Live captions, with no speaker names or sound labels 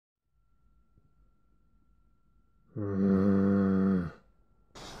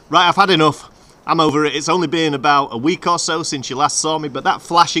Right, I've had enough. I'm over it. It's only been about a week or so since you last saw me, but that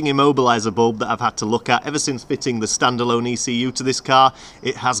flashing immobiliser bulb that I've had to look at ever since fitting the standalone ECU to this car,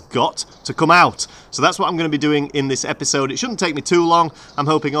 it has got to come out. So that's what I'm going to be doing in this episode. It shouldn't take me too long. I'm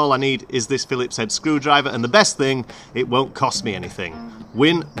hoping all I need is this Phillips head screwdriver, and the best thing, it won't cost me anything.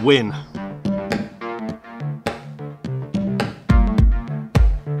 Win-win.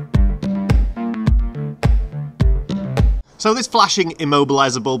 So this flashing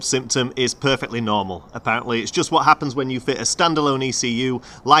immobiliser bulb symptom is perfectly normal. Apparently it's just what happens when you fit a standalone ECU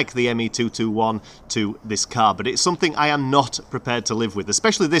like the ME221 to this car, but it's something I am not prepared to live with,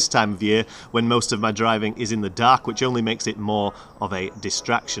 especially this time of year when most of my driving is in the dark, which only makes it more of a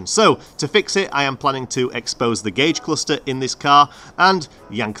distraction. So to fix it, I am planning to expose the gauge cluster in this car and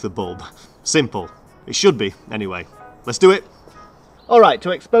yank the bulb. Simple. It should be, anyway. Let's do it. Alright, to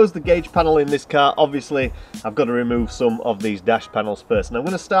expose the gauge panel in this car, obviously I've got to remove some of these dash panels first. And I'm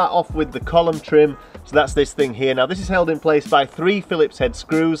going to start off with the column trim, so that's this thing here. Now this is held in place by 3 Phillips head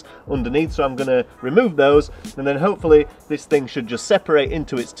screws underneath, so I'm going to remove those, and then hopefully this thing should just separate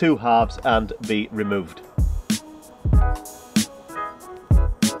into its 2 halves and be removed.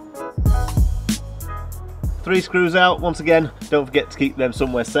 Three screws out, once again, don't forget to keep them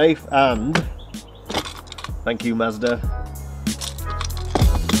somewhere safe, and thank you Mazda.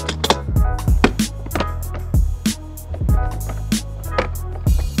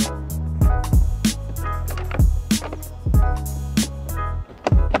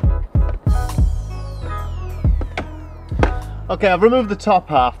 Okay, I've removed the top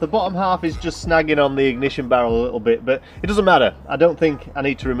half. The bottom half is just snagging on the ignition barrel a little bit, but it doesn't matter. I don't think I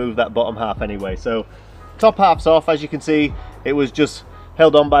need to remove that bottom half anyway. So, top half's off. As you can see, it was just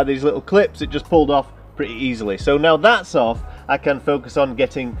held on by these little clips. It just pulled off pretty easily. So now that's off, I can focus on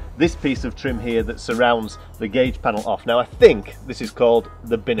getting this piece of trim here that surrounds the gauge panel off. Now I think this is called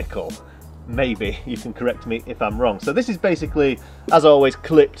the binnacle. Maybe, you can correct me if I'm wrong. So this is basically, as always,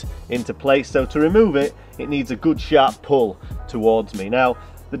 clipped into place. So to remove it, it needs a good sharp pull towards me. Now,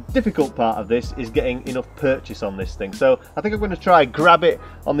 the difficult part of this is getting enough purchase on this thing. So I think I'm going to try grab it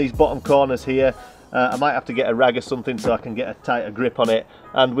on these bottom corners here. I might have to get a rag or something so I can get a tighter grip on it.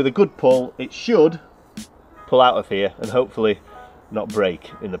 And with a good pull, it should pull out of here and hopefully not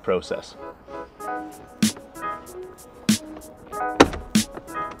break in the process.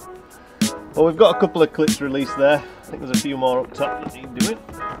 Well, we've got a couple of clips released there. I think there's a few more up top that need doing.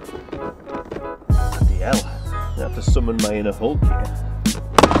 Bloody hell. I have to summon my inner Hulk here.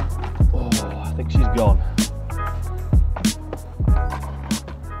 Oh, I think she's gone.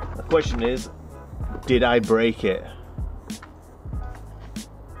 The question is, did I break it?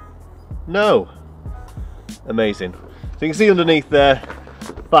 No. Amazing. So you can see underneath there,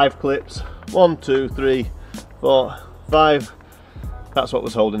 5 clips. 1, 2, 3, 4, 5. That's what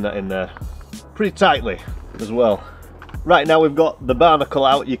was holding that in there. Pretty tightly as well. Right, now we've got the barnacle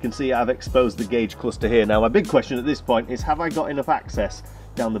out. You can see I've exposed the gauge cluster here. Now my big question at this point is, have I got enough access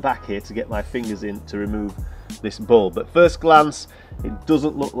down the back here to get my fingers in to remove this bulb? At first glance, it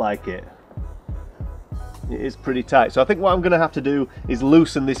doesn't look like it. It is pretty tight. So I think what I'm going to have to do is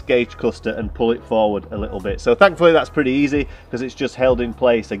loosen this gauge cluster and pull it forward a little bit. So thankfully that's pretty easy because it's just held in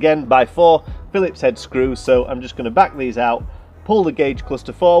place again by 4 Phillips head screws. So I'm just going to back these out, pull the gauge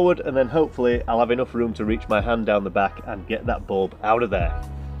cluster forward, and then hopefully I'll have enough room to reach my hand down the back and get that bulb out of there.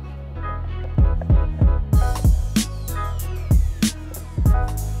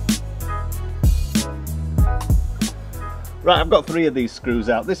 Right, I've got 3 of these screws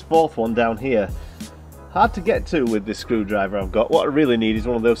out. This 4th one down here, hard to get to with this screwdriver I've got. What I really need is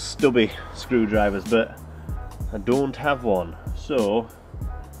one of those stubby screwdrivers, but I don't have one. So,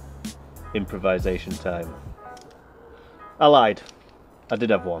 improvisation time. I lied. I did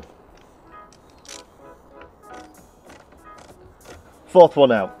have one. 4th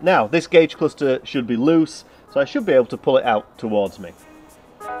one out. Now, this gauge cluster should be loose, so I should be able to pull it out towards me.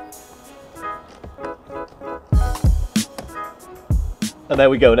 And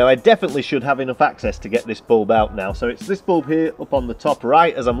there we go. Now I definitely should have enough access to get this bulb out now. So it's this bulb here up on the top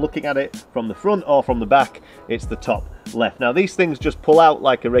right as I'm looking at it from the front, or from the back, it's the top left. Now these things just pull out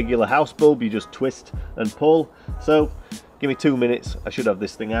like a regular house bulb. You just twist and pull. So give me 2 minutes, I should have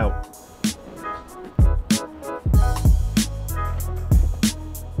this thing out.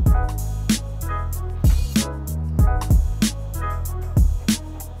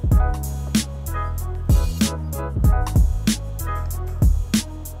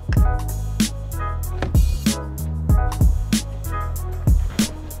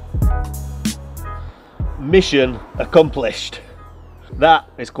 Mission accomplished. That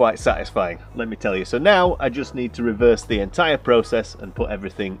is quite satisfying, let me tell you. So now I just need to reverse the entire process and put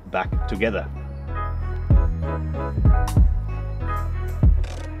everything back together.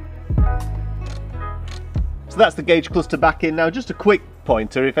 So that's the gauge cluster back in. Now just a quick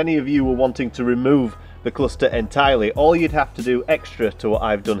pointer, if any of you were wanting to remove the cluster entirely, all you'd have to do extra to what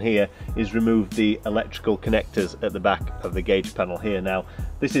I've done here is remove the electrical connectors at the back of the gauge panel here. Now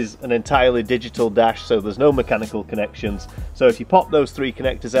this is an entirely digital dash, so there's no mechanical connections, so if you pop those 3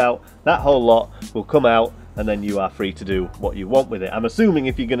 connectors out, that whole lot will come out and then you are free to do what you want with it. I'm assuming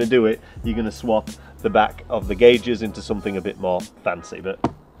if you're going to do it, you're going to swap the back of the gauges into something a bit more fancy, but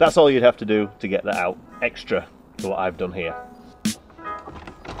that's all you'd have to do to get that out, extra to what I've done here.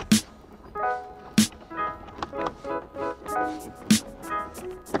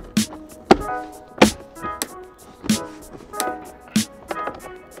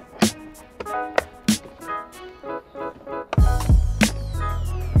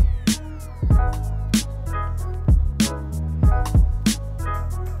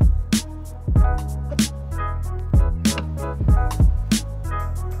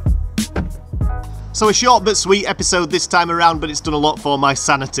 So a short but sweet episode this time around, but it's done a lot for my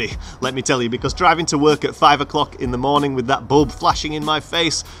sanity, let me tell you, because driving to work at 5 o'clock in the morning with that bulb flashing in my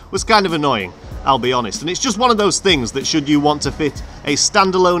face was kind of annoying, I'll be honest. And it's just one of those things that should you want to fit a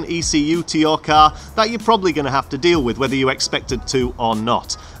standalone ECU to your car, that you're probably going to have to deal with whether you expected to or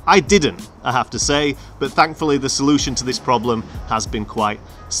not. I didn't, I have to say, but thankfully the solution to this problem has been quite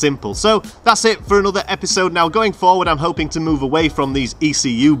simple. So that's it for another episode. Now going forward, I'm hoping to move away from these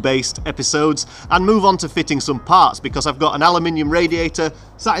ECU based episodes and move on to fitting some parts, because I've got an aluminium radiator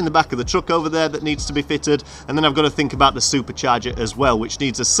sat in the back of the truck over there that needs to be fitted, and then I've got to think about the supercharger as well, which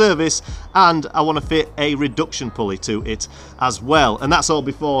needs a service, and I want to fit a reduction pulley to it as well, and that's all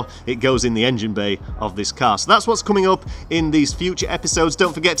before it goes in the engine bay of this car. So that's what's coming up in these future episodes.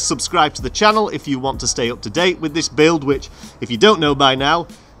 Don't forget to subscribe to the channel if you want to stay up to date with this build, which, if you don't know by now,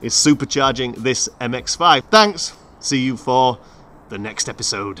 is supercharging this MX5. Thanks, see you for the next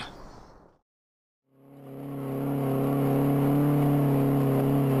episode.